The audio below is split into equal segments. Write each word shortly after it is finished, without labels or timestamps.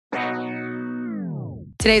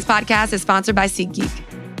Today's podcast is sponsored by SeatGeek.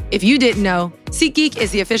 If you didn't know, SeatGeek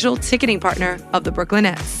is the official ticketing partner of the Brooklyn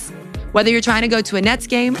Nets. Whether you're trying to go to a Nets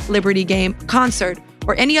game, Liberty game, concert,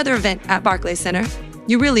 or any other event at Barclays Center,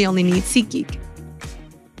 you really only need SeatGeek.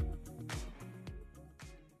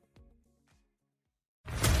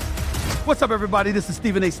 What's up, everybody? This is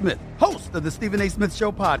Stephen A. Smith, host of the Stephen A. Smith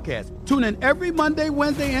Show podcast. Tune in every Monday,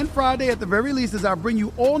 Wednesday, and Friday at the very least as I bring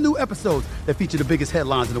you all new episodes that feature the biggest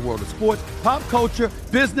headlines in the world of sports, pop culture,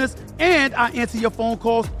 business, and I answer your phone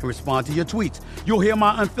calls and respond to your tweets. You'll hear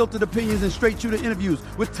my unfiltered opinions and straight-shooter interviews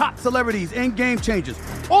with top celebrities and game changers.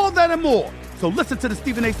 All that and more. So listen to the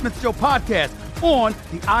Stephen A. Smith Show podcast on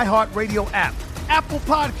the iHeartRadio app, Apple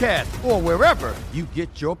Podcasts, or wherever you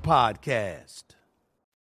get your podcast.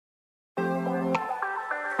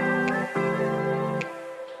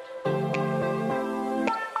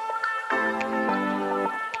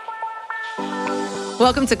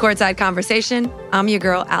 Welcome to Courtside Conversation. I'm your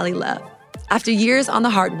girl, Allie Love. After years on the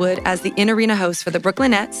hardwood as the in-arena host for the Brooklyn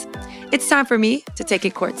Nets, it's time for me to take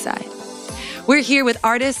it courtside. We're here with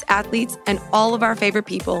artists, athletes, and all of our favorite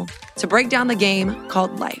people to break down the game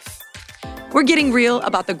called life. We're getting real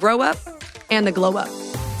about the grow up and the glow up.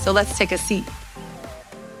 So let's take a seat.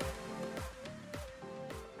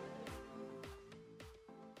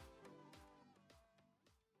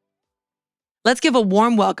 Let's give a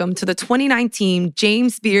warm welcome to the 2019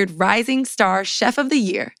 James Beard Rising Star Chef of the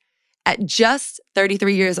Year. At just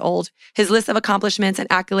 33 years old, his list of accomplishments and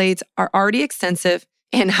accolades are already extensive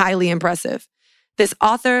and highly impressive. This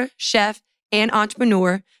author, chef, and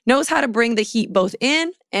entrepreneur knows how to bring the heat both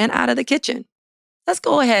in and out of the kitchen. Let's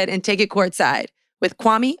go ahead and take it courtside with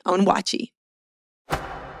Kwame Onwuachi.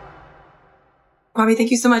 Kwame,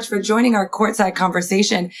 thank you so much for joining our courtside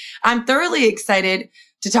conversation. I'm thoroughly excited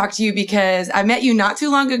to talk to you because I met you not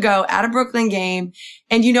too long ago at a Brooklyn game.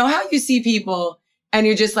 And you know how you see people and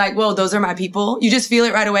you're just like, whoa, those are my people. You just feel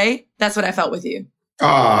it right away. That's what I felt with you. Oh,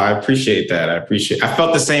 I appreciate that. I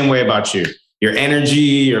felt the same way about you. Your energy,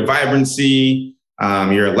 your vibrancy,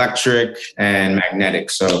 you're electric and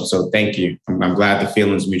magnetic. So thank you. I'm glad the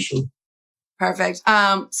feeling's mutual. Perfect.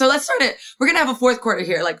 So let's start it. We're going to have a fourth quarter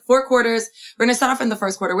here, like 4 quarters. We're going to start off in the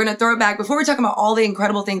first quarter. We're going to throw it back. Before we're talking about all the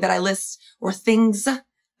incredible things that I list or things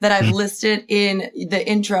that I've listed in the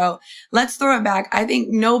intro, let's throw it back. I think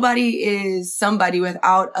nobody is somebody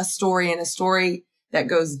without a story and a story that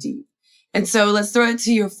goes deep. And so let's throw it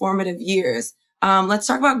to your formative years. Let's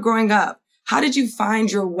talk about growing up. How did you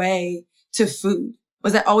find your way to food?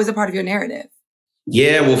 Was that always a part of your narrative?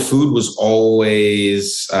 Yeah, well, food was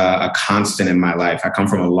always a constant in my life. I come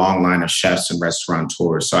from a long line of chefs and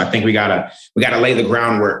restaurateurs. So I think we gotta lay the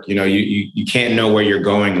groundwork. You know, you can't know where you're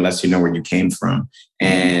going unless you know where you came from.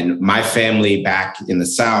 And my family back in the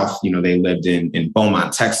South, you know, they lived in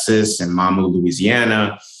Beaumont, Texas and Mamou,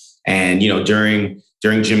 Louisiana. And, you know, during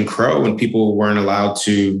Jim Crow, when people weren't allowed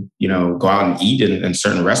to, you know, go out and eat in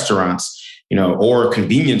certain restaurants, you know, or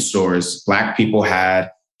convenience stores, Black people had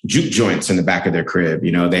juke joints in the back of their crib.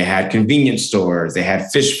 You know, they had convenience stores, they had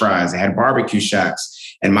fish fries, they had barbecue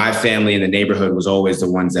shacks. And my family in the neighborhood was always the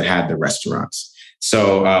ones that had the restaurants.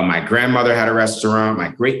 So my grandmother had a restaurant, my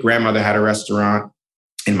great grandmother had a restaurant,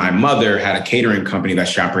 and my mother had a catering company that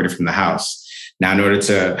she operated from the house. Now, in order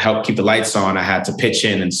to help keep the lights on, I had to pitch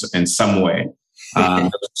in some way.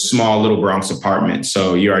 Small little Bronx apartment.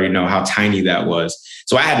 So you already know how tiny that was.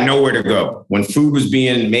 So I had nowhere to go. When food was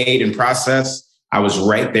being made and processed, I was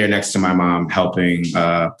right there next to my mom helping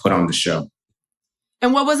put on the show.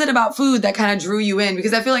 And what was it about food that kind of drew you in?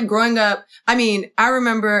 Because I feel like growing up, I mean, I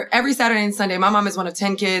remember every Saturday and Sunday, my mom is one of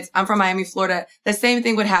 10 kids. I'm from Miami, Florida. The same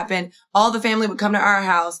thing would happen. All the family would come to our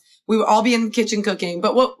house. We would all be in the kitchen cooking.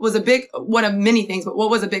 But what was one of many things, but what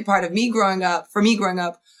was a big part of me growing up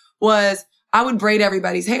was I would braid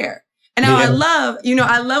everybody's hair. And now I love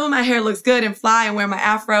when my hair looks good and fly and wear my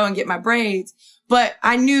afro and get my braids. But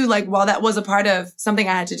I knew, like, while that was a part of something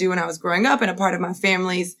I had to do when I was growing up and a part of my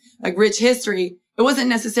family's, like, rich history, it wasn't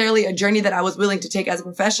necessarily a journey that I was willing to take as a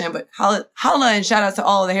profession. But holla and shout out to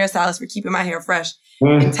all of the hairstylists for keeping my hair fresh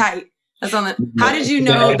and tight. That's on the. How did you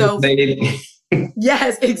know, though?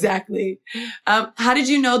 Yes, exactly. How did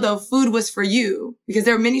you know, though, food was for you? Because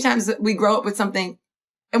there are many times that we grow up with something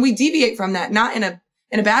and we deviate from that, not in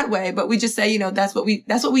a bad way, but we just say, you know, that's what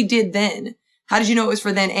we did then. How did you know it was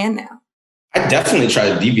for then and now? I definitely tried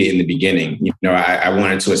to deviate in the beginning. You know, I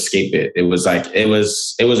wanted to escape it. It was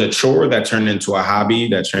a chore that turned into a hobby,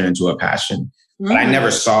 that turned into a passion. But I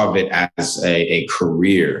never saw it as a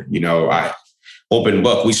career. You know, open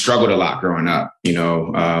book. We struggled a lot growing up. You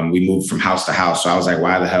know, we moved from house to house. So I was like,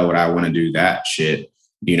 why the hell would I want to do that shit?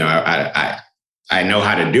 You know, I I know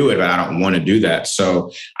how to do it, but I don't want to do that.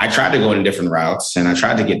 So I tried to go in different routes and I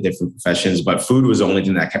tried to get different professions, but food was the only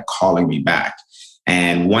thing that kept calling me back.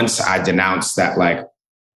 And once I denounced that, like,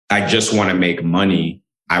 I just want to make money,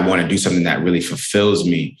 I want to do something that really fulfills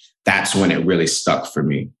me, that's when it really stuck for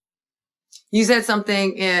me. You said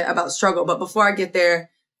something about struggle, but before I get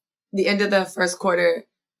there, the end of the first quarter,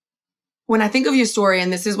 when I think of your story,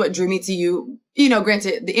 and this is what drew me to you, you know,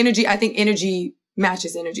 granted, the energy, I think energy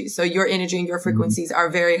matches energy. So your energy and your frequencies are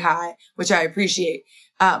very high, which I appreciate.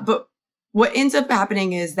 But what ends up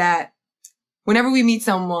happening is that whenever we meet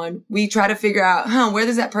someone, we try to figure out, where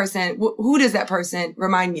does that person, who does that person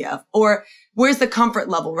remind me of? Or where's the comfort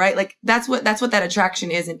level, right? Like that's what that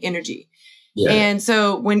attraction is in energy. Yeah. And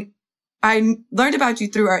so when I learned about you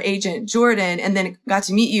through our agent, Jordan, and then got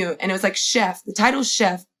to meet you, and it was like chef, the title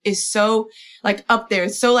chef is so like up there.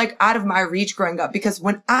 It's so like out of my reach growing up, because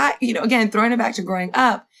when I, you know, again, throwing it back to growing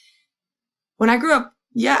up, when I grew up,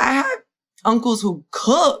 yeah, I had uncles who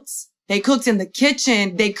cooked. They cooked in the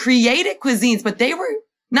kitchen. They created cuisines, but they were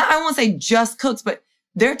not, I won't say just cooks, but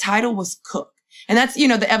their title was cook. And that's, you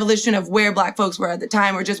know, the evolution of where Black folks were at the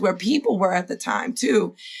time, or just where people were at the time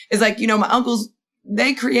too. Is like, you know, my uncles,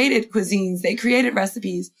 they created cuisines, they created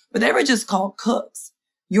recipes, but they were just called cooks.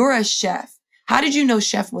 You're a chef. How did you know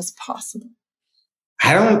chef was possible?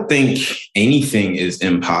 I don't think anything is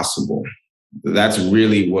impossible. That's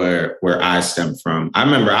really where I stem from. I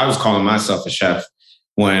remember I was calling myself a chef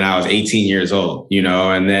when I was 18 years old, you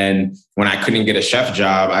know, and then when I couldn't get a chef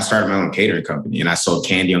job, I started my own catering company and I sold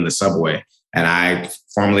candy on the subway, and I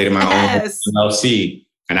formulated my own LLC,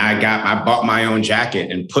 and I bought my own jacket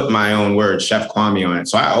and put my own word, Chef Kwame, on it.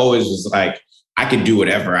 So I always was like, I could do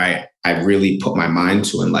whatever I really put my mind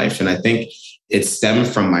to in life. And I think it stemmed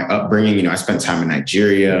from my upbringing. You know, I spent time in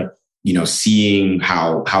Nigeria, you know, seeing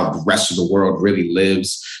how the rest of the world really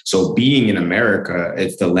lives. So being in America,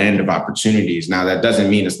 it's the land of opportunities. Now, that doesn't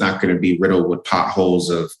mean it's not going to be riddled with potholes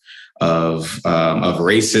of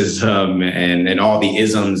racism and all the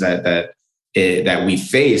isms that we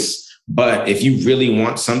face. But if you really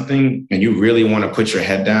want something and you really want to put your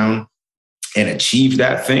head down and achieve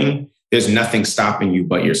that thing, there's nothing stopping you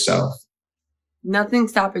but yourself. Nothing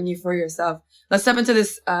stopping you for yourself. Let's step into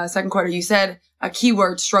this second quarter. You said a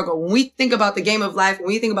keyword, struggle. When we think about the game of life, when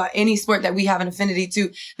we think about any sport that we have an affinity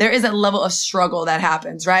to, there is a level of struggle that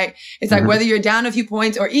happens, right? It's like whether you're down a few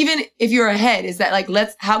points or even if you're ahead, is that like,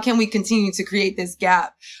 how can we continue to create this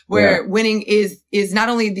gap where winning is not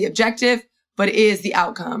only the objective, but is the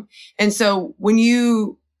outcome. And so when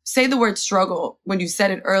you say the word struggle, when you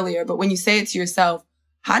said it earlier, but when you say it to yourself,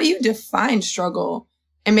 how do you define struggle?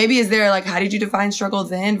 And maybe is there like, how did you define struggle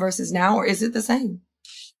then versus now, or is it the same?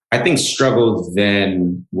 I think struggle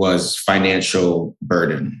then was financial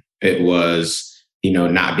burden. It was, you know,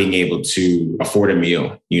 not being able to afford a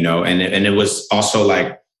meal, you know, and it was also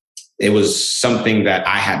like, it was something that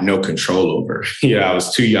I had no control over. You know, I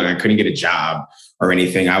was too young. I couldn't get a job or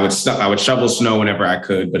anything. I would shovel snow whenever I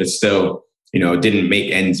could, but it still, you know, didn't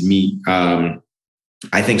make ends meet.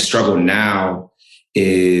 I think struggle now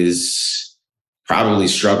is probably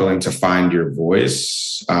struggling to find your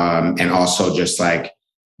voice, and also just like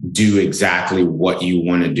do exactly what you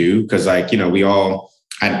want to do. Cause like, you know,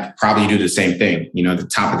 I'd probably do the same thing. You know, at the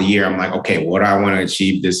top of the year, I'm like, okay, what do I want to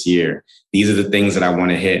achieve this year? These are the things that I want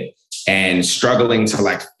to hit, and struggling to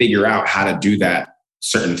like figure out how to do that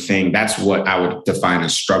certain thing. That's what I would define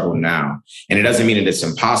as struggle now. And it doesn't mean that it's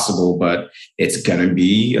impossible, but it's going to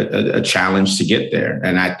be a challenge to get there.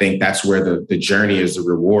 And I think that's where the journey as the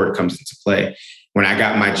reward comes into play. When I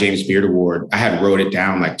got my James Beard Award, I had wrote it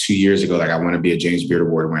down like 2 years ago, like I want to be a James Beard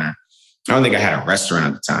Award winner. I don't think I had a restaurant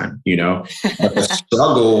at the time, you know, but the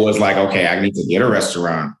struggle was like, okay, I need to get a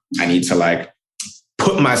restaurant. I need to like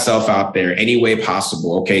put myself out there any way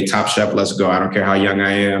possible. Okay, Top Chef, let's go. I don't care how young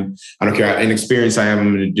I am. I don't care how inexperienced I am.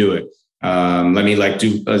 I'm going to do it. Let me like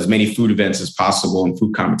do as many food events as possible and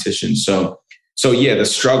food competitions. So yeah, the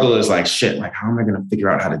struggle is like, shit, like, how am I going to figure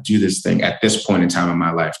out how to do this thing at this point in time in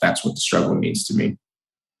my life? That's what the struggle means to me.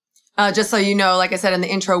 Just so you know, like I said in the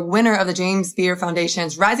intro, winner of the James Beard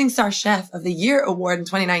Foundation's Rising Star Chef of the Year Award in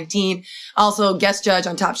 2019. Also guest judge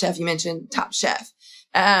on Top Chef. You mentioned Top Chef.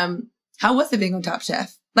 How was it being on Top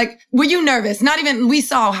Chef? Like, were you nervous? Not even, we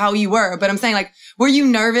saw how you were, but I'm saying like, were you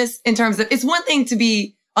nervous in terms of, it's one thing to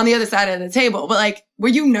be on the other side of the table, but like, were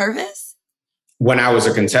you nervous? When I was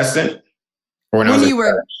a contestant? Or when you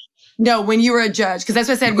were a judge, because that's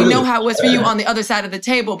what I said. We know how it was for you on the other side of the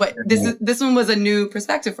table, but this one was a new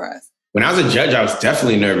perspective for us. When I was a judge, I was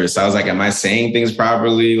definitely nervous. I was like, am I saying things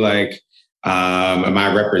properly? Like, am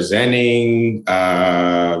I representing?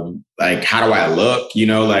 Like, how do I look? You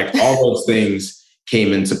know, like all those things.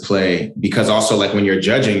 came into play, because also like when you're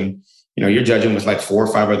judging, you're judging with like 4 or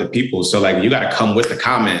 5 other people. So like you got to come with the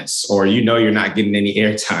comments or, you're not getting any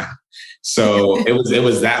airtime. So it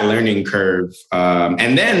was that learning curve.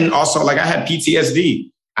 And then also like I had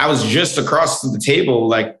PTSD. I was just across the table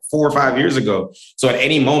like 4 or 5 years ago. So at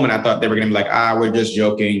any moment I thought they were going to be like, we're just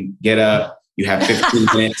joking. Get up. You have 15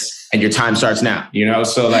 minutes and your time starts now,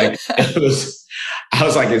 So like I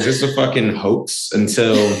was like, is this a fucking hoax?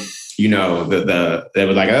 Until, they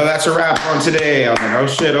were like, oh, that's a wrap on today. I was like, oh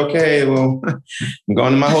shit. Okay. Well, I'm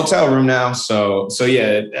going to my hotel room now. So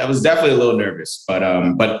yeah, I was definitely a little nervous,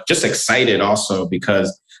 but just excited also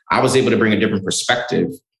because I was able to bring a different perspective.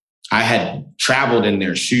 I had traveled in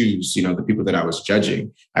their shoes, the people that I was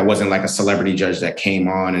judging. I wasn't like a celebrity judge that came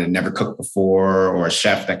on and had never cooked before, or a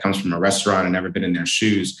chef that comes from a restaurant and never been in their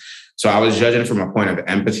shoes. So I was judging from a point of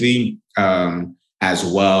empathy, as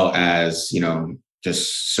well as,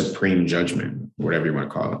 just supreme judgment, whatever you want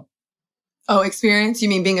to call it. Oh, experience? You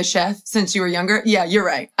mean being a chef since you were younger? Yeah, you're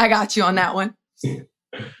right. I got you on that one.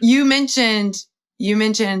 You mentioned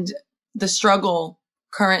the struggle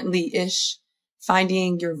currently-ish,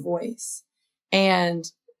 finding your voice. And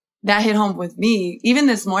that hit home with me. Even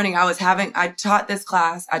this morning, I taught this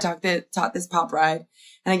class, I taught this pop ride,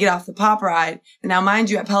 and I get off the pop ride. And now,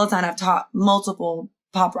 mind you, at Peloton, I've taught multiple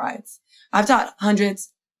pop rides. I've taught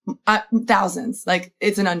hundreds, thousands. Like,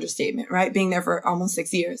 it's an understatement, right? Being there for almost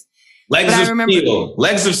 6 years. Legs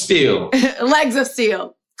of steel. Legs of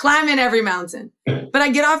steel. Climbing every mountain. But I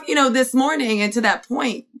get off, this morning, and to that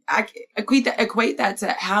point, I equate that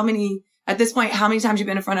to how many times you've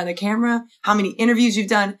been in front of the camera, how many interviews you've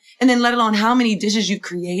done, and then let alone how many dishes you've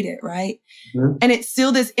created, right? Mm-hmm. And it's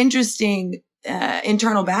still this interesting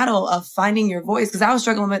internal battle of finding your voice. Because I was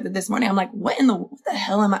struggling with it this morning. I'm like, what the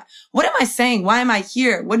hell am I saying? Why am I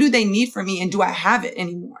here? What do they need from me? And do I have it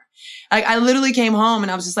anymore? Like, I literally came home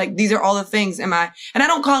and I was just like, these are all the things. And I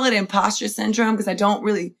don't call it imposter syndrome because I don't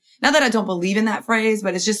really, not that I don't believe in that phrase,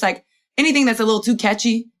 but it's just like anything that's a little too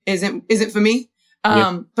catchy isn't for me.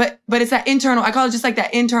 But it's that internal, I call it just like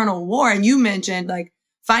that internal war. And you mentioned like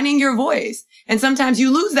finding your voice. And sometimes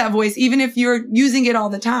you lose that voice, even if you're using it all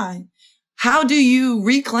the time. How do you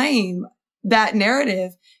reclaim that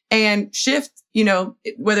narrative and shift,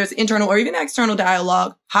 whether it's internal or even external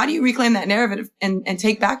dialogue? How do you reclaim that narrative and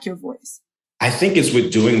take back your voice? I think it's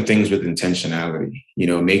with doing things with intentionality,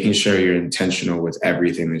 making sure you're intentional with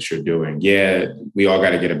everything that you're doing. Yeah, we all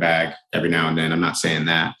got to get a bag every now and then. I'm not saying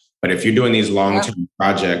that. But if you're doing these long-term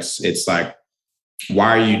projects, it's like,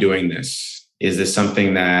 why are you doing this? Is this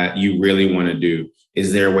something that you really want to do?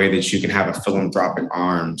 Is there a way that you can have a philanthropic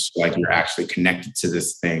arm, so like you're actually connected to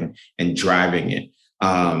this thing and driving it?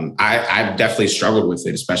 I've definitely struggled with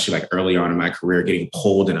it, especially like early on in my career, getting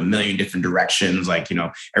pulled in a million different directions. Like,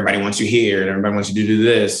 everybody wants you here and everybody wants you to do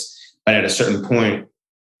this. But at a certain point,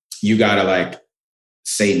 you got to like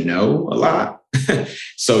say no a lot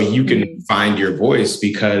so you can find your voice,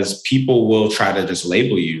 because people will try to just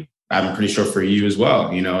label you. I'm pretty sure for you as well.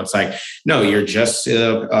 It's like, no, you're just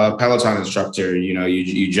a Peloton instructor.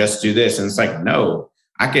 You just do this. And it's like, no,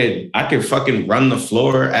 I could fucking run the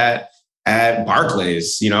floor at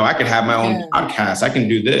Barclays. I could have my own podcast. I can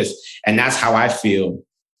do this. And that's how I feel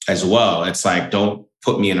as well. It's like, don't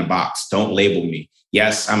put me in a box. Don't label me.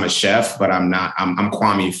 Yes, I'm a chef, but I'm not. I'm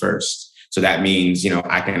Kwame first. So that means,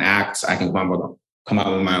 I can act. I can come up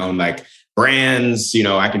with my own like brands.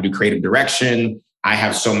 I can do creative direction. I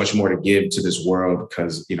have so much more to give to this world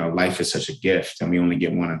because, life is such a gift and we only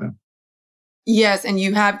get one of them. Yes. And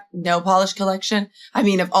you have nail polish collection. I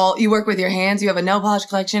mean, you work with your hands, you have a nail polish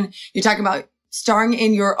collection. You're talking about starring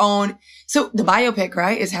in your own. So the biopic,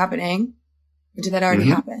 right, is happening. Or did that already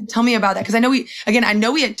happen? Tell me about that. Because I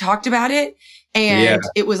know we had talked about it, and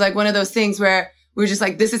it was like one of those things where we were just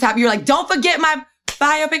like, this is happening. You're like, don't forget my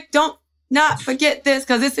biopic. Don't not forget this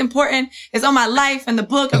because it's important. It's on my life and the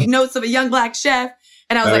book of notes of a young Black chef.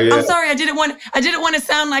 And I was like, I'm sorry, I didn't want to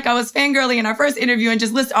sound like I was fangirling in our first interview and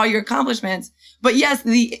just list all your accomplishments. But yes,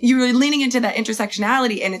 you're leaning into that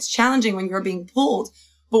intersectionality, and it's challenging when you're being pulled.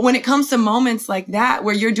 But when it comes to moments like that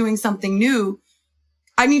where you're doing something new,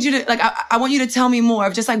 I need you to I want you to tell me more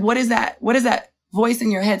of just like, what is that voice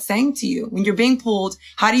in your head saying to you when you're being pulled?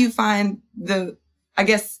 How do you find the,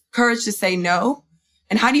 courage to say no?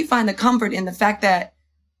 And how do you find the comfort in the fact that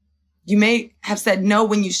you may have said no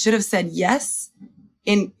when you should have said yes,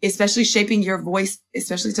 in especially shaping your voice,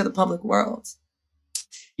 especially to the public world?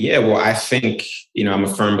 Yeah, well, I think, I'm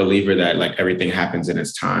a firm believer that like everything happens in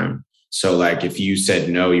its time. So like if you said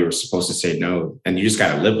no, you were supposed to say no, and you just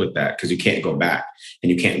got to live with that because you can't go back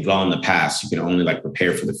and you can't dwell on the past. You can only like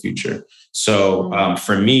prepare for the future. So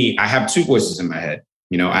for me, I have two voices in my head.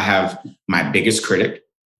 You know, I have my biggest critic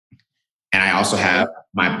and I also have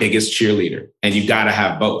my biggest cheerleader, and you got to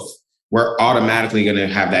have both. We're automatically going to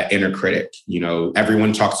have that inner critic. You know,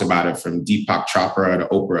 everyone talks about it from Deepak Chopra to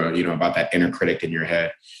Oprah, you know, about that inner critic in your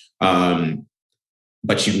head.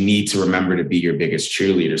 But you need to remember to be your biggest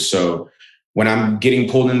cheerleader. So when I'm getting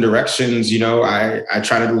pulled in directions, you know, I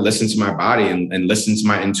try to listen to my body and listen to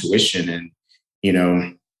my intuition. And, you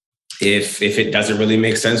know, if it doesn't really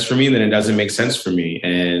make sense for me, then it doesn't make sense for me.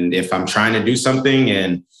 And if I'm trying to do something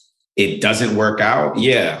and it doesn't work out,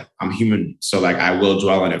 yeah, I'm human. So like I will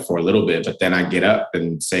dwell on it for a little bit, but then I get up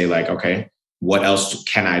and say like, okay, what else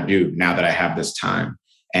can I do now that I have this time?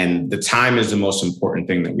 And the time is the most important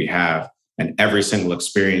thing that we have. And every single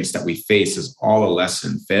experience that we face is all a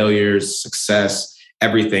lesson. Failures, success,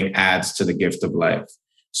 everything adds to the gift of life.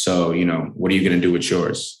 So, you know, what are you going to do with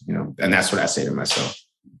yours? You know, and that's what I say to myself.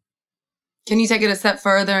 Can you take it a step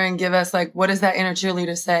further and give us like, what does that inner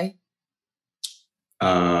cheerleader say?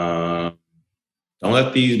 Don't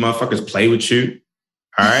let these motherfuckers play with you.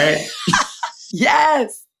 All right.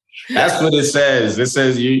 Yes. That's what it says. It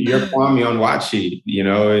says you're Kwame Onwuachi, you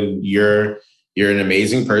know, and you're an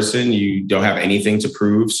amazing person. You don't have anything to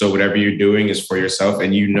prove. So whatever you're doing is for yourself,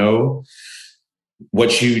 and you know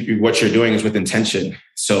what you're doing is with intention.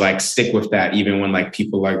 So like stick with that, even when like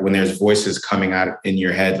people like when there's voices coming out in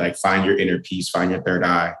your head, like find your inner peace, find your third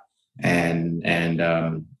eye, and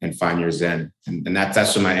find your zen. And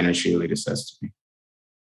that's what my inner cheerleader says to me.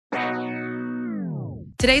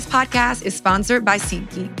 Today's podcast is sponsored by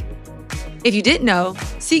SeatGeek. If you didn't know,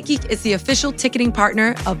 SeatGeek is the official ticketing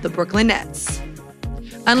partner of the Brooklyn Nets.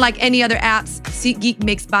 Unlike any other apps, SeatGeek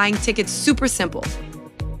makes buying tickets super simple.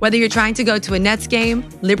 Whether you're trying to go to a Nets game,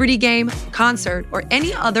 Liberty game, concert, or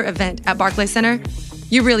any other event at Barclays Center,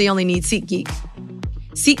 you really only need SeatGeek.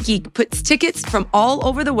 SeatGeek puts tickets from all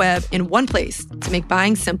over the web in one place to make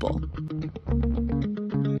buying simple.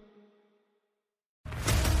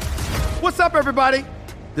 What's up, everybody?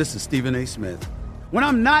 This is Stephen A. Smith. When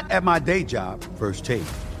I'm not at my day job, First Take,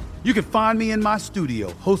 you can find me in my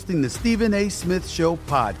studio hosting the Stephen A. Smith Show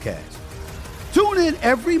podcast. Tune in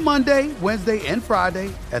every Monday, Wednesday, and Friday,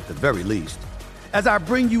 at the very least, as I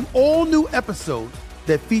bring you all new episodes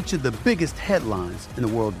that feature the biggest headlines in the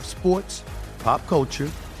world of sports, pop culture,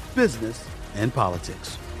 business, and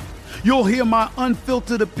politics. You'll hear my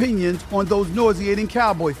unfiltered opinions on those nauseating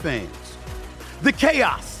Cowboy fans, the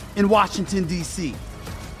chaos in Washington, D.C.,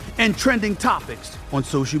 and trending topics on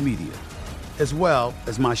social media, as well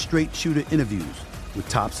as my straight shooter interviews with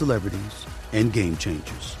top celebrities and game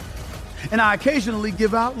changers. And I occasionally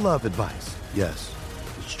give out love advice. Yes,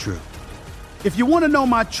 it's true. If you want to know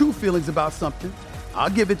my true feelings about something, I'll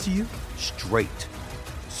give it to you straight.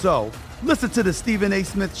 So listen to the Stephen A.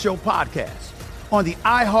 Smith Show podcast on the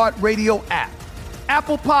iHeartRadio app,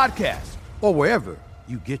 Apple Podcasts, or wherever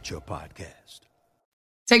you get your podcast.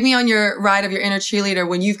 Take me on your ride of your inner cheerleader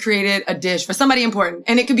when you've created a dish for somebody important.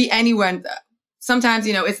 And it could be anyone. Sometimes,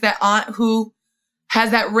 you know, it's that aunt who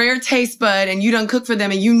has that rare taste bud and you done cook for them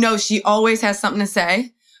and you know she always has something to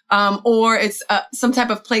say. Or it's some type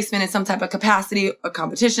of placement in some type of capacity or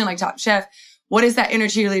competition like Top Chef. What is that inner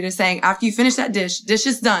cheerleader saying after you finish that dish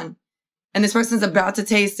is done, and this person's about to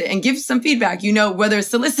taste it and give some feedback? You know, whether it's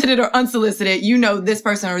solicited or unsolicited, you know this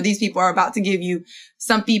person or these people are about to give you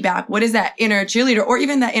some feedback. What is that inner cheerleader or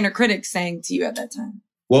even that inner critic saying to you at that time?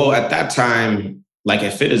 Well, at that time, like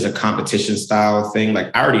if it is a competition style thing,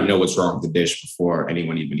 like I already know what's wrong with the dish before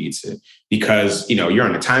anyone even eats it, because, you know, you're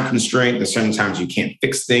on a time constraint. There's certain times you can't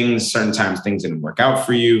fix things. Certain times things didn't work out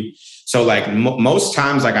for you. So like most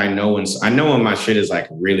times, like I know when my shit is like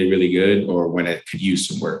really, really good or when it could use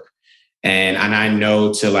some work. And I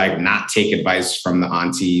know to like not take advice from the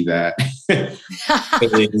auntie that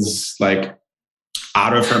is like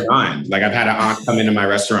out of her mind. Like I've had an aunt come into my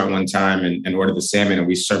restaurant one time and order the salmon, and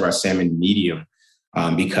we serve our salmon medium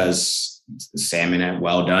because salmon at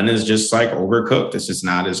well done is just like overcooked. It's just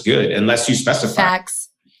not as good unless you specify. Facts.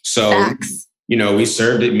 So, Facts. You know, we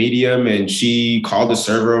served it medium, and she called the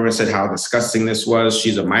server over and said how disgusting this was.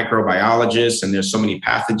 She's a microbiologist and there's so many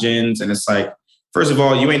pathogens. And it's like, first of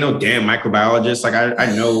all, you ain't no damn microbiologist. Like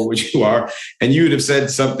I know what you are. And you would have said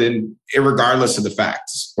something regardless of the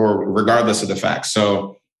facts.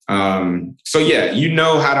 So yeah, you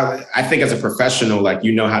know how to, I think as a professional, like,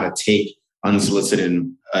 you know how to take unsolicited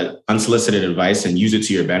advice and use it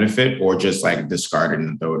to your benefit, or just like discard it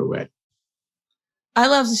and throw it away. I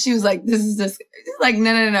love, she was like, this is just like,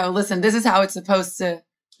 no. Listen, this is how it's supposed to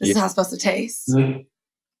This is how it's supposed to taste. Mm-hmm.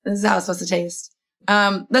 This is how it's supposed to taste.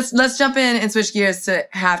 Let's jump in and switch gears to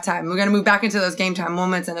halftime. We're going to move back into those game time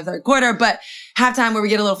moments in the third quarter, but halftime where we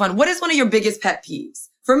get a little fun. What is one of your biggest pet peeves?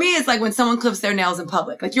 For me, it's like when someone clips their nails in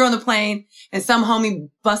public. Like you're on the plane and some homie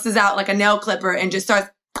busts out like a nail clipper and just starts.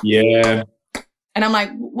 Yeah. And I'm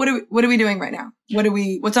like, what are we doing right now?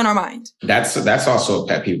 What's on our mind? That's also a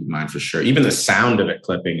pet peeve of mine for sure. Even the sound of it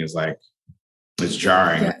clipping is like, it's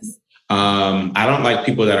jarring. Yes. I don't like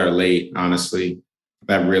people that are late, honestly.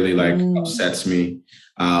 That really like upsets me,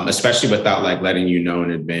 especially without like letting you know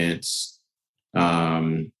in advance.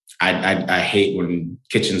 I hate when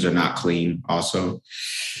kitchens are not clean also,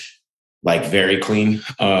 like very clean.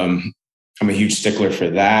 I'm a huge stickler for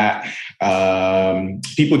that.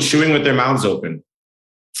 People chewing with their mouths open.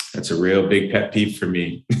 That's a real big pet peeve for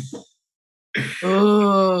me.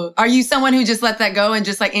 Ooh. Are you someone who just let that go and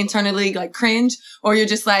just like internally like cringe? Or you're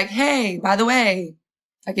just like, hey, by the way,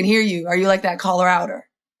 I can hear you. Are you like that caller outer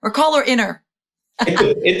or caller inner?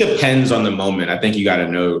 It depends on the moment. I think you got to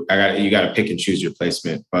know, you got to pick and choose your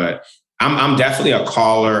placement, but I'm definitely a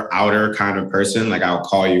caller outer kind of person. Like I'll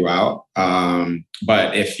call you out.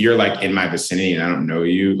 But if you're like in my vicinity and I don't know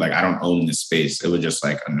you, like I don't own the space, it would just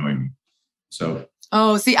like annoy me. So.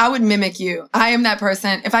 Oh, see, I would mimic you. I am that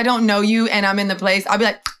person. If I don't know you and I'm in the place, I'll be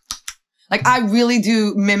like I really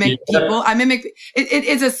do mimic people. I mimic,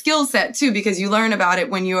 it's a skill set too, because you learn about it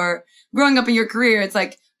when you're growing up in your career. It's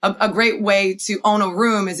like a great way to own a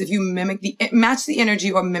room is if you match the energy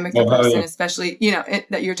or mimic the person, especially,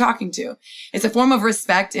 that you're talking to. It's a form of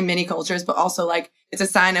respect in many cultures, but also like, it's a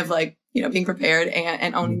sign of like, being prepared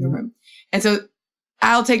and owning the room. And so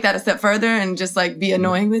I'll take that a step further and just like be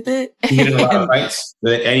annoying with it. You get a lot of fights?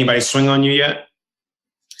 Did anybody swing on you yet?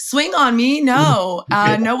 Swing on me? No.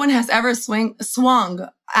 No one has ever swung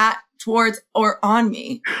towards or on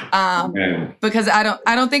me. Because I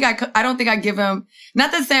don't think I give them,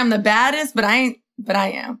 not to say I'm the baddest, but I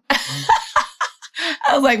am.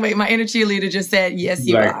 I was like, wait, my inner cheerleader just said, yes,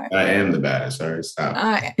 you are. I am the baddest. Sorry, stop.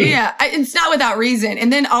 Yeah. It's not without reason.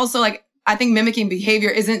 And then also like, I think mimicking behavior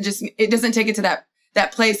it doesn't take it to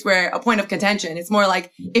that place where a point of contention. It's more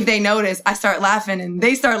like if they notice, I start laughing and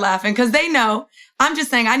they start laughing because they know. I'm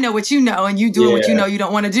just saying, I know what you know and you doing what you know you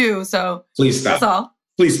don't want to do. So please stop. That's all.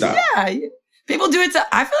 Please stop. Yeah. People do it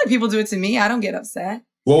I feel like people do it to me. I don't get upset.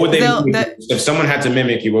 What would they do? If someone had to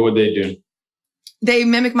mimic you, what would they do? They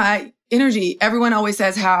mimic my energy. Everyone always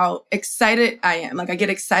says how excited I am. Like I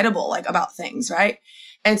get excitable like about things, right?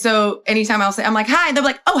 And so anytime I'm like, hi, they're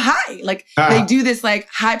like, oh, hi. Like they do this like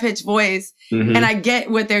high pitched voice. Mm-hmm. And I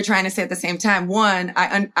get what they're trying to say at the same time. One,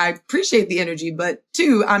 I appreciate the energy, but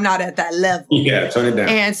two, I'm not at that level. Yeah, tone it down.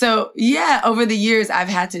 And so, over the years, I've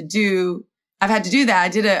had to do that. I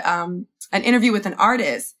did an interview with an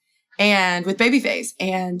artist and with Babyface.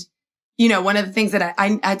 And, one of the things that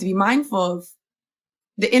I had to be mindful of,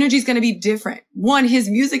 the energy is going to be different. One, his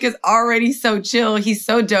music is already so chill. He's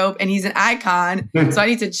so dope and he's an icon. So I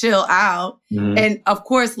need to chill out. Mm-hmm. And of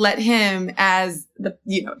course, let him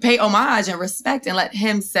pay homage and respect and let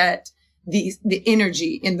him set the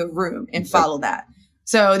energy in the room and follow that.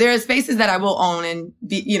 So there are spaces that I will own and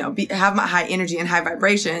have my high energy and high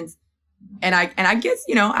vibrations. And I guess,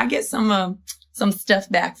 I get some stuff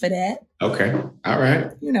back for that. Okay. All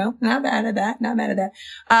right. Not bad at that.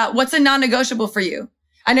 What's a non-negotiable for you?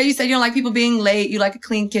 I know you said you don't like people being late. You like a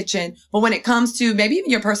clean kitchen. But when it comes to maybe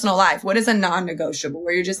even your personal life, what is a non-negotiable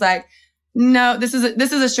where you're just like, no, this is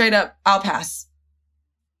a straight up, I'll pass.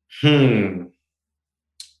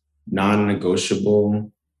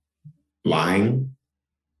 Non-negotiable lying.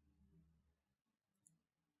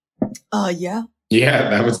 Yeah. Yeah,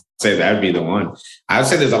 I would say that would be the one. I would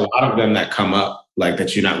say there's a lot of them that come up like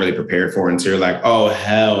that you're not really prepared for until you're like, oh,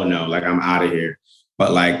 hell no, like I'm out of here.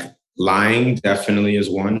 But like lying definitely is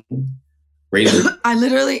one. I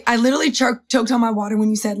literally choked on my water when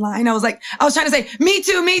you said lying. I was trying to say, me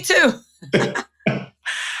too.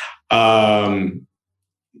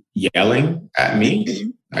 Yelling at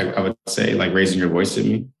me, I would say, like raising your voice at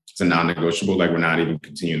me. It's a non-negotiable. Like we're not even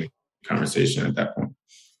continuing the conversation at that point.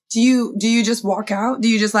 Do you just walk out? Do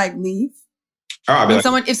you just like leave?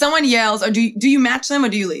 If someone yells, or do you match them or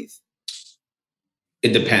do you leave?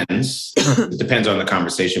 It depends. It depends on the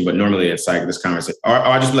conversation, but normally it's like this conversation. Or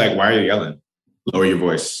I'll just be like, why are you yelling? Lower your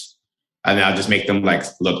voice. And then I'll just make them like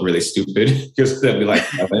look really stupid because they'll be like,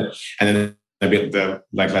 yelling. And then they'll be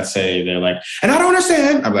like, let's say they're like, and I don't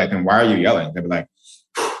understand. I'm like, then why are you yelling? They'll be like,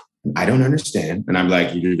 I don't understand. And I'm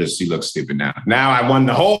like, you look stupid now. Now I won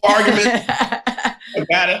the whole argument. I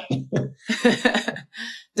got it.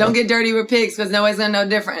 Don't get dirty with pigs because nobody's gonna know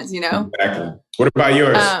difference, Exactly. What about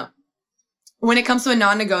yours? when it comes to a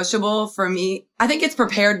non-negotiable for me, I think it's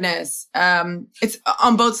preparedness. It's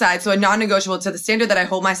on both sides. So a non-negotiable to the standard that I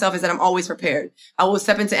hold myself is that I'm always prepared. I will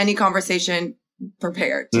step into any conversation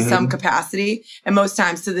prepared to some capacity, and most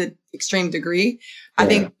times to the extreme degree. I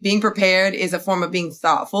think being prepared is a form of being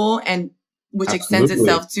thoughtful, and which extends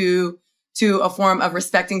itself to a form of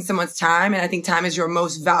respecting someone's time. And I think time is your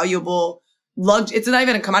most valuable it's not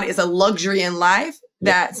even a commodity. It's a luxury in life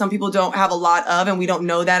that some people don't have a lot of, and we don't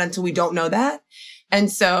know that until we don't know that.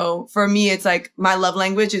 And so for me, it's like my love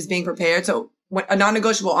language is being prepared. So a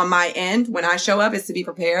non-negotiable on my end when I show up is to be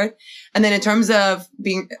prepared. And then in terms of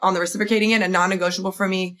being on the reciprocating end, a non-negotiable for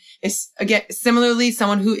me is, again, similarly,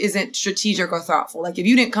 someone who isn't strategic or thoughtful. Like if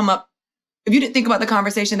you didn't think about the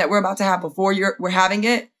conversation that we're about to have before we're having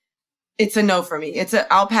it, it's a no for me.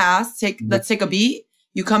 I'll pass. Let's take a beat.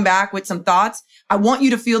 You come back with some thoughts. I want you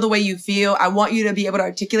to feel the way you feel. I want you to be able to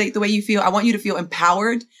articulate the way you feel. I want you to feel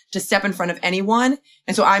empowered to step in front of anyone.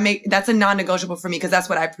 And so that's a non-negotiable for me because that's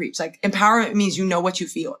what I preach. Like empowerment means you know what you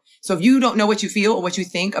feel. So if you don't know what you feel or what you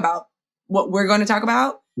think about what we're going to talk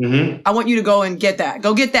about, I want you to go and get that.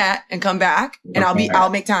 Go get that and come back. And I'll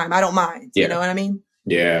make time. I don't mind. Yeah. You know what I mean?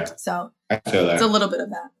 Yeah. So I feel that. It's a little bit of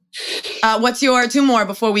that. What's your two more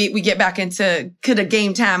before we get back into the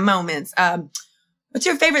game time moments? What's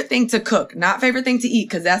your favorite thing to cook? Not favorite thing to eat,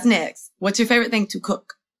 because that's next. What's your favorite thing to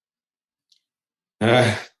cook?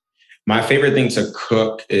 My favorite thing to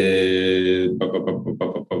cook is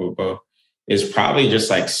probably just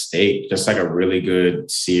like steak, just like a really good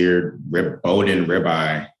seared bone-in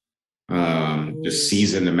ribeye, just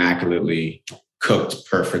seasoned immaculately, cooked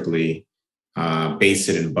perfectly,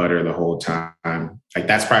 basted in butter the whole time. Like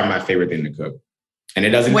that's probably my favorite thing to cook. And I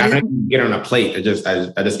don't even get on a plate. I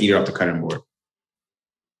just eat it off the cutting board.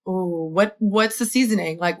 Oh, what's the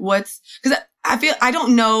seasoning? Like because I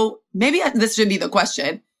don't know, maybe this should be the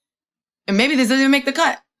question. And maybe this doesn't even make the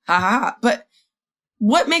cut. Ha ha ha. But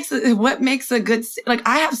what makes a good, like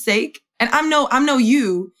I have steak and I'm no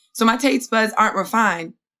you. So my taste buds aren't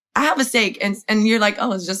refined. I have a steak and you're like,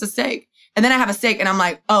 oh, it's just a steak. And then I have a steak and I'm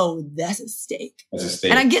like, oh, that's a steak. That's a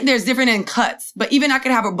steak. And I get there's different in cuts, but even I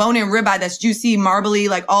could have a bone-in ribeye that's juicy, marbly,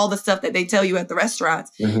 like all the stuff that they tell you at the restaurants.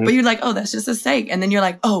 But you're like, oh, that's just a steak. And then you're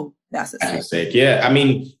like, oh, that's a steak. That's a steak. Yeah. I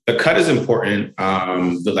mean, the cut is important.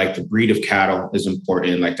 The breed of cattle is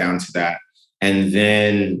important, like down to that. And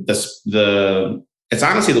then it's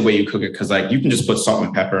honestly the way you cook it. Cause like you can just put salt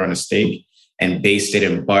and pepper on a steak and baste it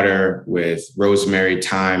in butter with rosemary,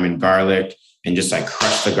 thyme, and garlic. And just like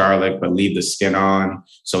crush the garlic, but leave the skin on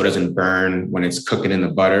so it doesn't burn when it's cooking in the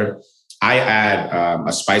butter. I add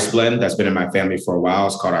a spice blend that's been in my family for a while.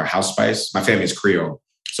 It's called our house spice. My family is Creole.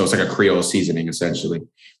 So it's like a Creole seasoning, essentially,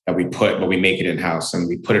 that we but we make it in-house. And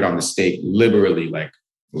we put it on the steak, liberally, like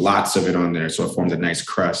lots of it on there. So it forms a nice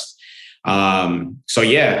crust. So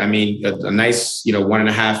yeah, I mean, a nice,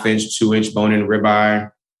 1.5 inch, 2 inch bone-in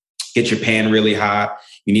ribeye. Get your pan really hot.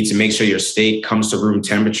 You need to make sure your steak comes to room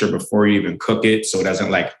temperature before you even cook it, so it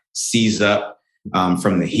doesn't like seize up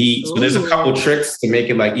from the heat. So there's a couple tricks to make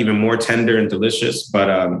it like even more tender and delicious. But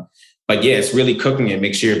yeah, it's really cooking it.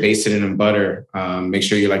 Make sure you're basting it in butter. Make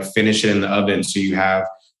sure you like finish it in the oven so you have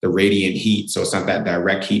the radiant heat, so it's not that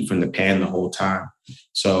direct heat from the pan the whole time.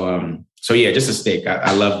 So yeah, just a steak.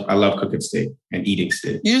 I love cooking steak and eating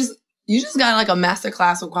steak. You just got like a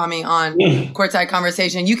masterclass with Kwame on Courtside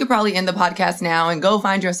Conversation. You could probably end the podcast now and go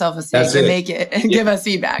find yourself a steak and make it and give us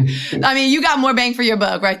feedback. I mean, you got more bang for your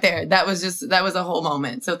buck right there. That was a whole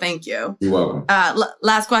moment. So thank you. You're welcome.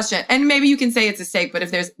 Last question. And maybe you can say it's a steak, but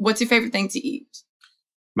what's your favorite thing to eat?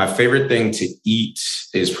 My favorite thing to eat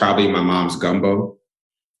is probably my mom's gumbo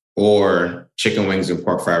or chicken wings and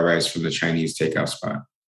pork fried rice from the Chinese takeout spot.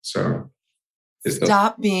 So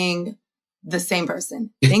stop being the same person.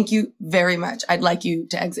 Thank you very much. I'd like you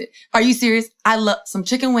to exit. Are you serious? I love some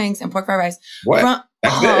chicken wings and pork fried rice. What?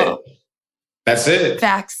 That's it.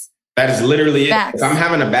 Facts. That is literally Facts. It. If I'm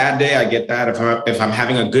having a bad day, I get that. If I'm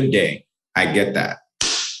having a good day, I get that.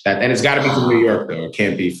 And it's got to be from New York, though. It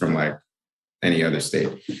can't be from like any other state.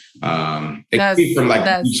 It could be from like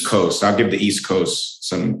the East Coast. I'll give the East Coast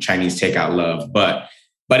some Chinese takeout love, but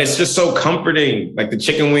it's just so comforting. Like the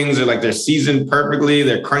chicken wings are like, they're seasoned perfectly.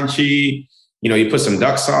 They're crunchy. You put some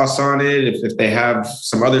duck sauce on it. If they have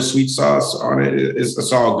some other sweet sauce on it,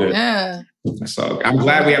 it's all good. Yeah. That's all good. I'm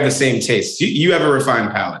glad we have the same taste. You have a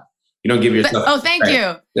refined palate. You don't give yourself. Oh, thank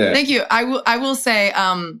you. Yeah. Thank you. I will say,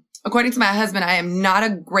 according to my husband, I am not a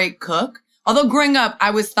great cook. Although growing up,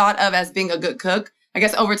 I was thought of as being a good cook. I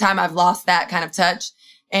guess over time, I've lost that kind of touch.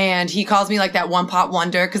 And he calls me like that one pot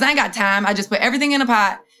wonder because I ain't got time. I just put everything in a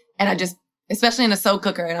pot and I just especially in a slow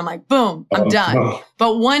cooker. And I'm like, boom, I'm done.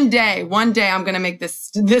 But one day I'm going to make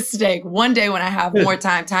this steak. One day when I have more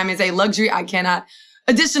time. Time is a luxury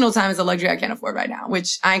additional time is a luxury I can't afford right now,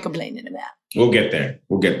 which I ain't complaining about. We'll get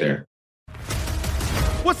there.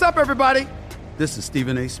 What's up, everybody? This is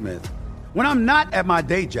Stephen A. Smith. When I'm not at my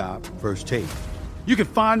day job, First Take, you can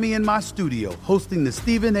find me in my studio hosting the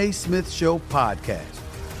Stephen A. Smith Show podcast.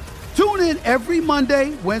 Tune in every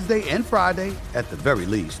Monday, Wednesday, and Friday, at the very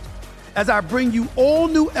least, as I bring you all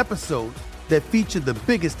new episodes that feature the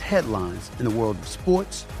biggest headlines in the world of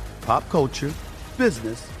sports, pop culture,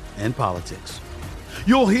 business, and politics.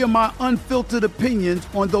 You'll hear my unfiltered opinions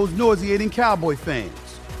on those nauseating Cowboy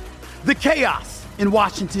fans, the chaos in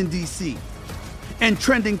Washington, D.C., and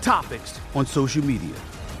trending topics on social media,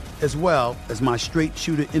 as well as my straight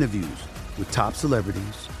shooter interviews with top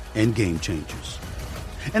celebrities and game changers.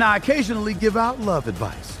 And I occasionally give out love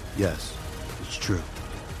advice. Yes, it's true.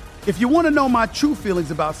 If you want to know my true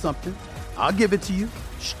feelings about something, I'll give it to you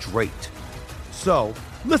straight. So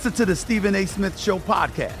listen to the Stephen A. Smith Show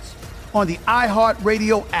podcast on the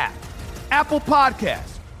iHeartRadio app, Apple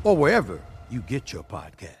Podcasts, or wherever you get your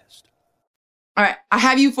podcast. All right. I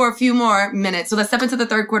have you for a few more minutes. So let's step into the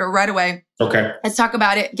third quarter right away. Okay. Let's talk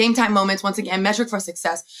about it. Game time moments. Once again, metric for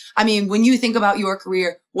success. I mean, when you think about your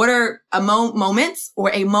career, what are moments or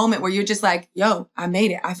a moment where you're just like, yo, I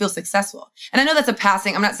made it. I feel successful. And I know that's a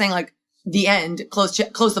passing. I'm not saying like the end, close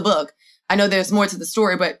the book. I know there's more to the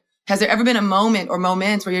story, but has there ever been a moment or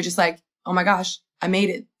moments where you're just like, oh my gosh, I made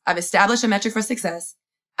it. I've established a metric for success.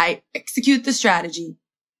 I execute the strategy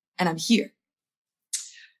and I'm here.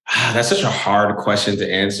 That's such a hard question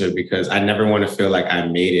to answer because I never want to feel like I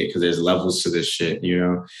made it because there's levels to this shit, you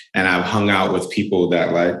know? And I've hung out with people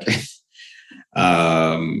that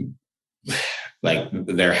like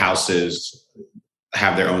their houses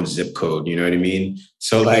have their own zip code, you know what I mean?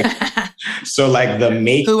 So like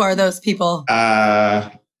Who are those people?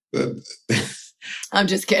 I'm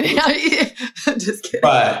just kidding. I'm just kidding.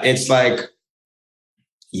 But it's like,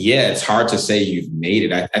 yeah, it's hard to say you've made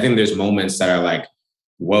it. I think there's moments that are like,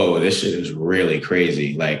 whoa, this shit is really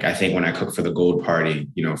crazy. Like, I think when I cooked for the Gold Party,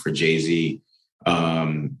 you know, for Jay-Z,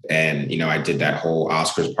 and, you know, I did that whole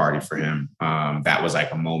Oscars party for him. That was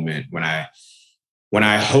like a moment when I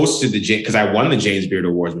hosted because I won the James Beard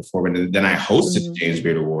Awards before, but then I hosted the James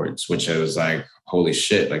Beard Awards, which I was like, holy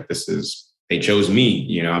shit, like they chose me,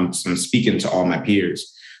 you know, I'm speaking to all my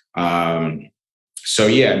peers. So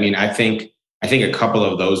yeah, I mean, I think a couple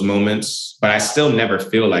of those moments, but I still never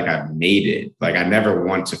feel like I've made it. Like I never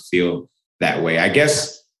want to feel that way. I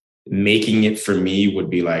guess making it for me would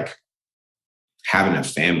be like having a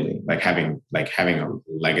family, like having a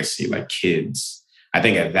legacy, like kids. I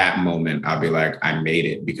think at that moment, I'll be like, I made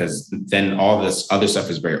it, because then all this other stuff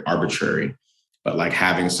is very arbitrary. But like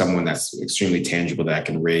having someone that's extremely tangible that I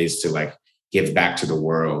can raise to like give back to the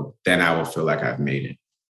world, then I will feel like I've made it.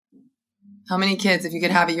 How many kids, if you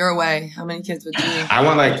could have it your way, how many kids would you? I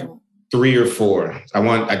want like 3 or 4.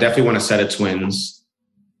 I definitely want a set of twins.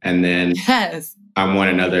 And then yes, I want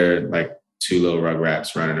another like 2 little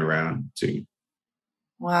Rugrats running around too.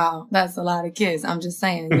 Wow, that's a lot of kids. I'm just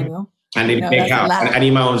saying, you know. I need a big house. I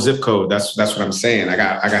need my own zip code. That's what I'm saying.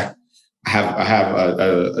 I have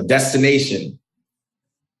a destination.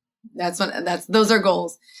 Those are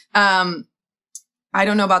goals. I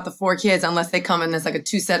don't know about the 4 kids unless they come in this like a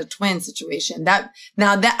 2 set of twins situation. That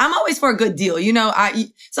I'm always for a good deal. You know,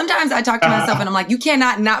 sometimes I talk to myself and I'm like, you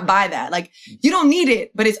cannot not buy that. Like you don't need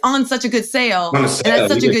it, but it's on such a good sale. And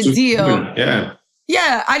that's such a good deal. Yeah.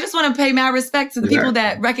 Yeah. I just want to pay mad respect to the people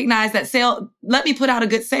that recognize that sale. Let me put out a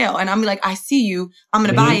good sale. And I'm like, I see you. I'm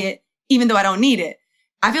going to buy it even though I don't need it.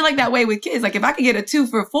 I feel like that way with kids. Like if I could get a 2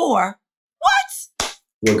 for $4, what?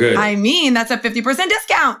 We're good. I mean, that's a 50%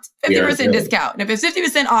 discount. 50% discount. And if it's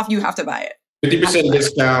 50% off, you have to buy it. 50%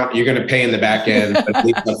 discount. You're going to pay in the back end, but at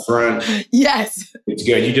least up front. Yes. It's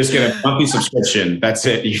good. You just get a monthly subscription. That's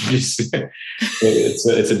it. It's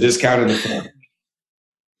a discount in the front.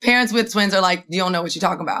 Parents with twins are like, you don't know what you're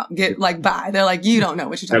talking about. Get like, bye. They're like, you don't know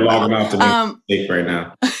what you're talking about. They're long enough to make a mistake right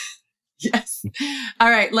now. Yes. All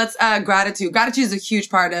right. Let's, gratitude. Gratitude is a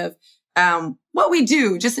huge part of, what we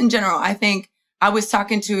do just in general. I think I was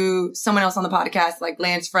talking to someone else on the podcast, like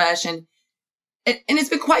Lance Fresh, and it's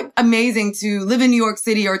been quite amazing to live in New York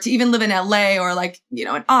City or to even live in LA or like, you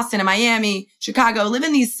know, in Austin and Miami, Chicago, live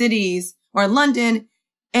in these cities or London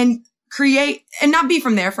and create and not be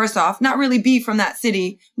from there. First off, not really be from that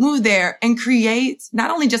city, move there and create not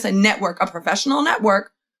only just a network, a professional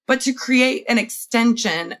network, but to create an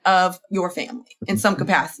extension of your family in some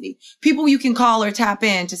capacity. People you can call or tap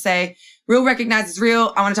in to say, real recognizes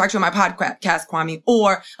real. I want to talk to you on my podcast, Kwame.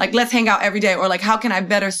 Or like, let's hang out every day. Or like, how can I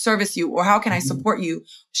better service you? Or how can I support you?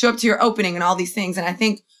 Show up to your opening and all these things. And I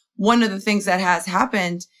think one of the things that has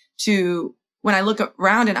happened to when I look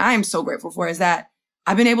around and I am so grateful for is that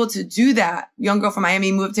I've been able to do that. Young girl from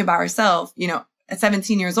Miami moved to by herself, you know, at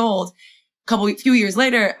 17 years old. Few years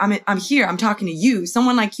later, I'm here. I'm talking to you,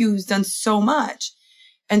 someone like you who's done so much.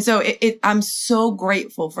 And so I'm so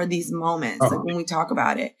grateful for these moments like when we talk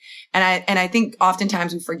about it. And I think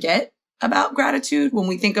oftentimes we forget about gratitude when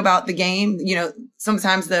we think about the game. You know,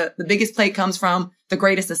 sometimes the biggest play comes from the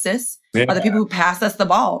greatest assists are the people who pass us the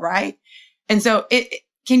ball, right? And so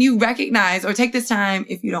can you recognize or take this time,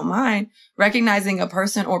 if you don't mind, recognizing a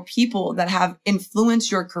person or people that have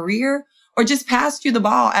influenced your career or just passed you the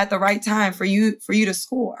ball at the right time for you to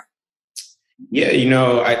score? Yeah, you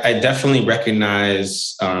know, I definitely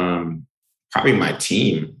recognize probably my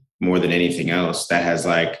team more than anything else that has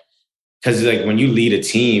because when you lead a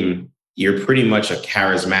team, you're pretty much a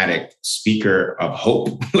charismatic speaker of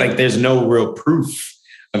hope. Like there's no real proof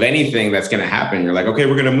of anything that's going to happen. You're like, okay,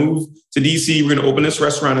 we're going to move to DC. We're going to open this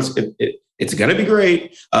restaurant. It's going to be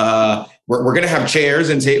great. We're going to have chairs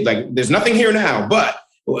and there's nothing here now, but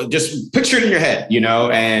just picture it in your head, you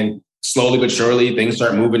know, and slowly but surely things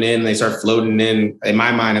start moving in. They start floating in. In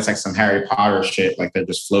my mind, it's like some Harry Potter shit. Like they're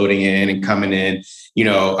just floating in and coming in, you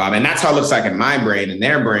know, and that's how it looks like in my brain. In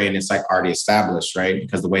their brain, it's like already established, right?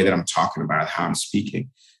 Because the way that I'm talking about it, how I'm speaking.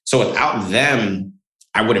 So without them,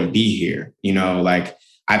 I wouldn't be here, you know, like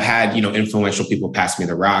I've had, you know, influential people pass me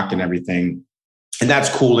the rock and everything. And that's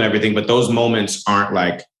cool and everything. But those moments aren't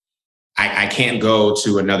like, I can't go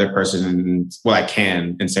to another person and, well, I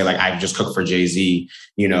can and say like, I just cooked for Jay-Z,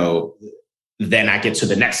 you know, then I get to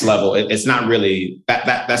the next level. It's not really,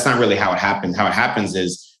 that's not really how it happens. How it happens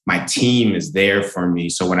is my team is there for me.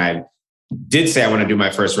 So when I did say I want to do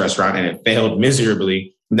my first restaurant and it failed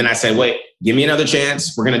miserably, then I said, wait, give me another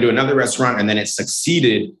chance. We're going to do another restaurant. And then it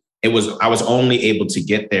succeeded. I was only able to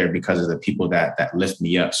get there because of the people that lift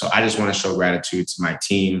me up. So I just want to show gratitude to my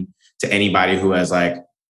team, to anybody who has like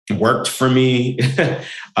worked for me,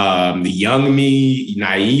 the young me,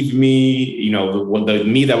 naive me, you know, the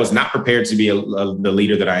me that was not prepared to be the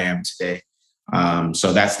leader that I am today.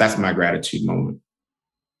 So that's my gratitude moment.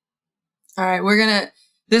 All right, we're gonna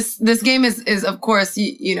this game is of course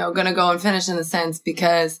you know gonna go and finish in a sense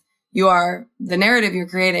because the narrative you're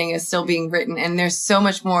creating is still being written and there's so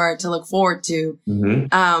much more to look forward to.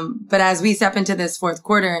 Mm-hmm. But as we step into this fourth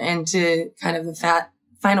quarter and to kind of the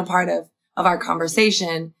final part of our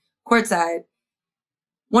conversation, courtside,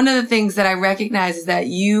 one of the things that I recognize is that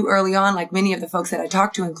you early on, like many of the folks that I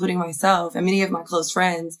talked to, including myself and many of my close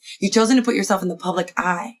friends, you've chosen to put yourself in the public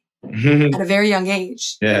eye at a very young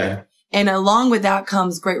age. Yeah. And along with that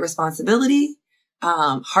comes great responsibility,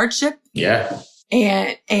 hardship. Yeah.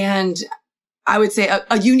 And I would say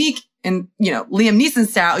a unique, and, you know, Liam Neeson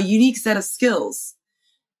style, a unique set of skills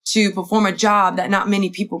to perform a job that not many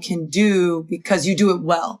people can do because you do it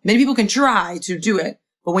well. Many people can try to do it,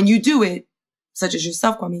 but when you do it, such as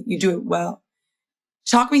yourself, Kwame, you do it well.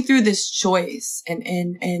 Talk me through this choice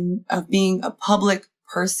and of being a public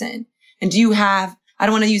person. And do you have, I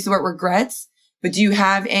don't want to use the word regrets, but do you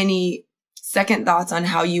have any second thoughts on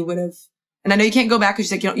how you would have, and I know you can't go back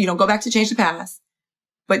because you don't go back to change the past,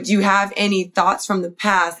 but do you have any thoughts from the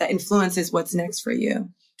past that influences what's next for you?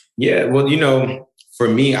 Yeah, well, you know, for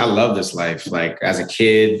me, I love this life. Like as a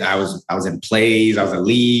kid, I was in plays. I was a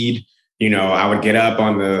lead. You know, I would get up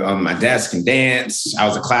on my desk and dance. I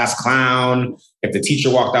was a class clown. If the teacher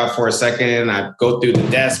walked out for a second, I'd go through the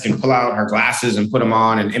desk and pull out her glasses and put them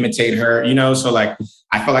on and imitate her. You know, so like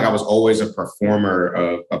I felt like I was always a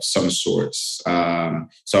performer of some sorts.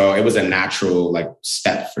 So it was a natural like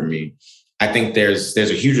step for me. I think there's a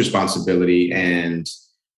huge responsibility, and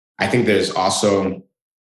I think there's also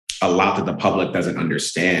a lot that the public doesn't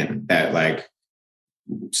understand, that like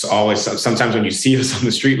sometimes when you see us on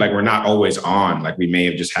the street, like we're not always on, like we may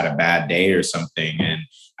have just had a bad day or something. And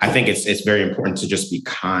I think it's very important to just be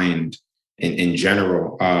kind in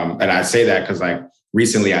general. And I say that because like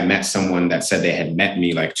recently I met someone that said they had met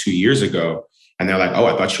me like 2 years ago, and they're like, oh,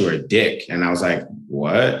 I thought you were a dick. And I was like,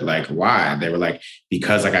 what? Like, why? They were like,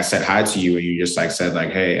 because like I said hi to you and you just like said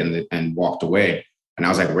like, hey, and walked away. And I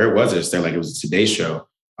was like, where was this? They're like, it was a Today Show.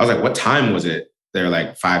 I was like, what time was it? They're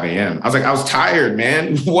like 5 a.m. I was like, I was tired,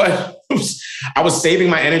 man. What? I was saving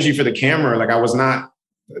my energy for the camera. Like I was not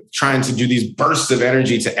trying to do these bursts of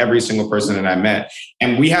energy to every single person that I met.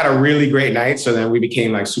 And we had a really great night. So then we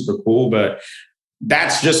became like super cool. But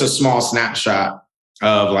that's just a small snapshot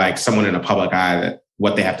of like someone in a public eye, that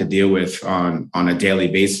what they have to deal with on a daily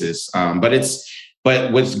basis. But it's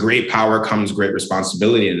But with great power comes great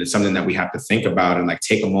responsibility. And it's something that we have to think about and like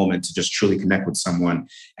take a moment to just truly connect with someone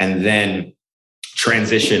and then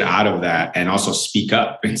transition out of that and also speak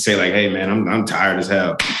up and say like, hey man, I'm tired as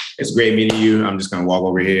hell. It's great meeting you. I'm just going to walk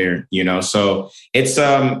over here, you know? So it's,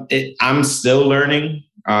 I'm still learning.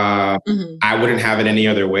 I wouldn't have it any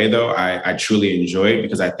other way though. I truly enjoy it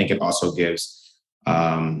because I think it also gives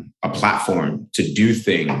a platform to do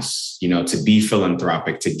things, you know, to be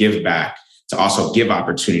philanthropic, to give back, to also give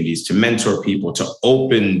opportunities, to mentor people, to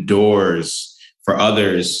open doors for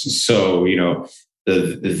others. So, you know,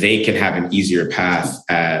 they can have an easier path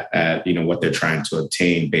at, you know, what they're trying to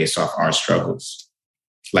obtain based off our struggles.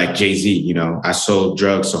 Like Jay-Z, you know, I sold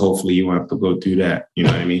drugs, so hopefully you won't have to go through that. You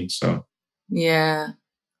know what I mean? So, yeah.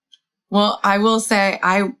 Well, I will say,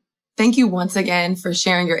 I thank you once again for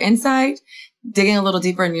sharing your insight, digging a little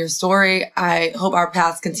deeper in your story. I hope our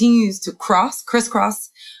paths continues to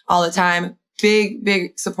crisscross all the time.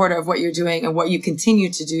 Big supporter of what you're doing and what you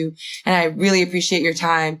continue to do. And I really appreciate your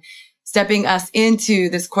time stepping us into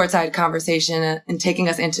this courtside conversation and taking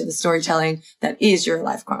us into the storytelling that is your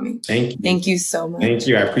life, Kwame. Thank you. Thank you so much. Thank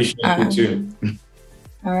you. I appreciate you too.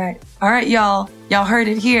 All right, y'all. Y'all heard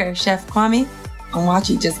it here. Chef Kwame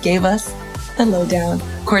Onwuachi just gave us the lowdown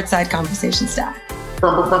courtside conversation style.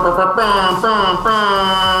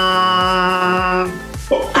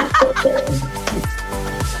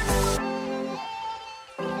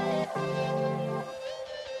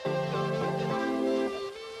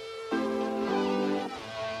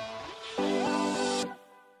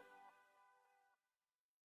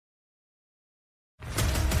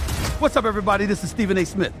 What's up, everybody? This is Stephen A.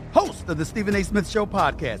 Smith, host of the Stephen A. Smith Show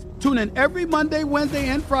podcast. Tune in every Monday, Wednesday,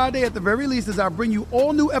 and Friday at the very least as I bring you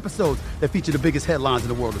all new episodes that feature the biggest headlines in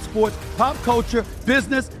the world of sports, pop culture,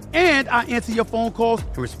 business, and I answer your phone calls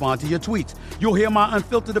and respond to your tweets. You'll hear my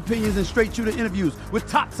unfiltered opinions and straight-shooter interviews with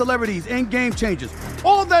top celebrities and game changers.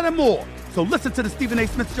 All that and more. So listen to the Stephen A.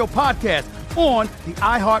 Smith Show podcast on the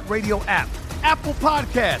iHeartRadio app, Apple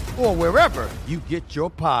Podcasts, or wherever you get your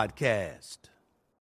podcasts.